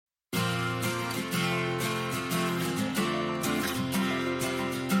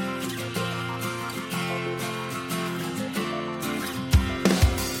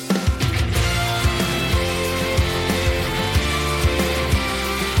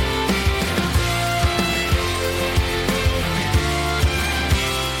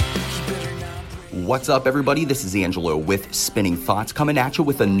What's up, everybody? This is Angelo with Spinning Thoughts, coming at you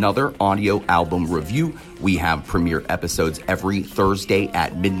with another audio album review. We have premiere episodes every Thursday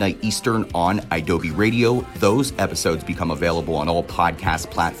at midnight Eastern on Adobe Radio. Those episodes become available on all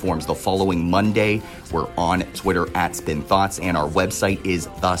podcast platforms the following Monday. We're on Twitter at Spin Thoughts, and our website is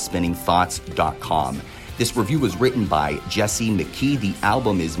thespinningthoughts.com. This review was written by Jesse McKee. The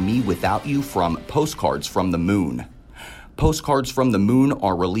album is Me Without You from Postcards from the Moon. Postcards from the Moon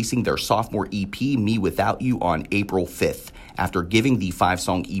are releasing their sophomore EP, Me Without You, on April 5th. After giving the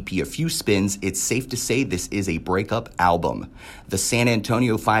 5-song EP a few spins, it's safe to say this is a breakup album. The San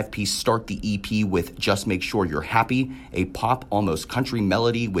Antonio 5-piece start the EP with Just Make Sure You're Happy, a pop, almost country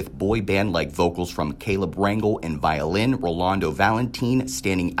melody with boy band-like vocals from Caleb Rangel and violin, Rolando Valentin,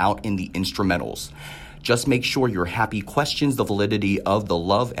 standing out in the instrumentals. Just Make Sure You're Happy questions the validity of the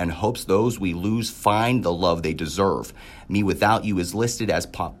love and hopes those we lose find the love they deserve. Me Without You is listed as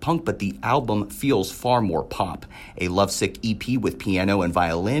pop punk, but the album feels far more pop. A lovesick EP with piano and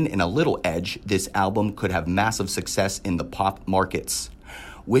violin and a little edge, this album could have massive success in the pop markets.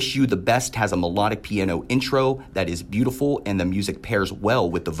 Wish You the Best has a melodic piano intro that is beautiful, and the music pairs well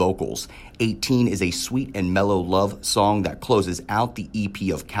with the vocals. 18 is a sweet and mellow love song that closes out the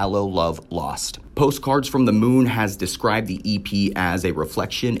EP of Callow Love Lost. Postcards from the Moon has described the EP as a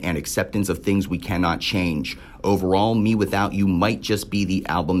reflection and acceptance of things we cannot change. Overall, Me Without You might just be the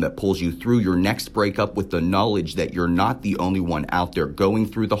album that pulls you through your next breakup with the knowledge that you're not the only one out there going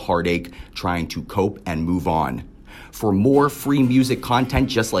through the heartache, trying to cope and move on. For more free music content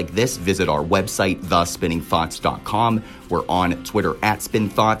just like this, visit our website, thespinningthoughts.com. We're on Twitter at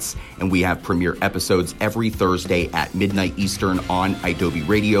SpinThoughts, and we have premiere episodes every Thursday at midnight Eastern on Adobe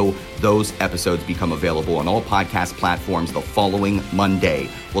Radio. Those episodes become available on all podcast platforms the following Monday.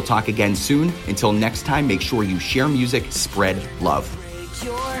 We'll talk again soon. Until next time, make sure you share music, spread love. Break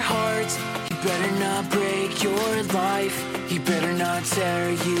your heart, you better not break your life. He better not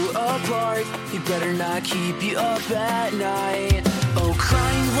tear you apart. He better not keep you up at night. Oh,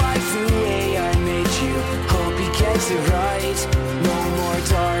 crying wife, the way I made you. Hope he gets it right. No more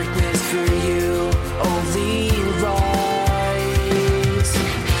darkness.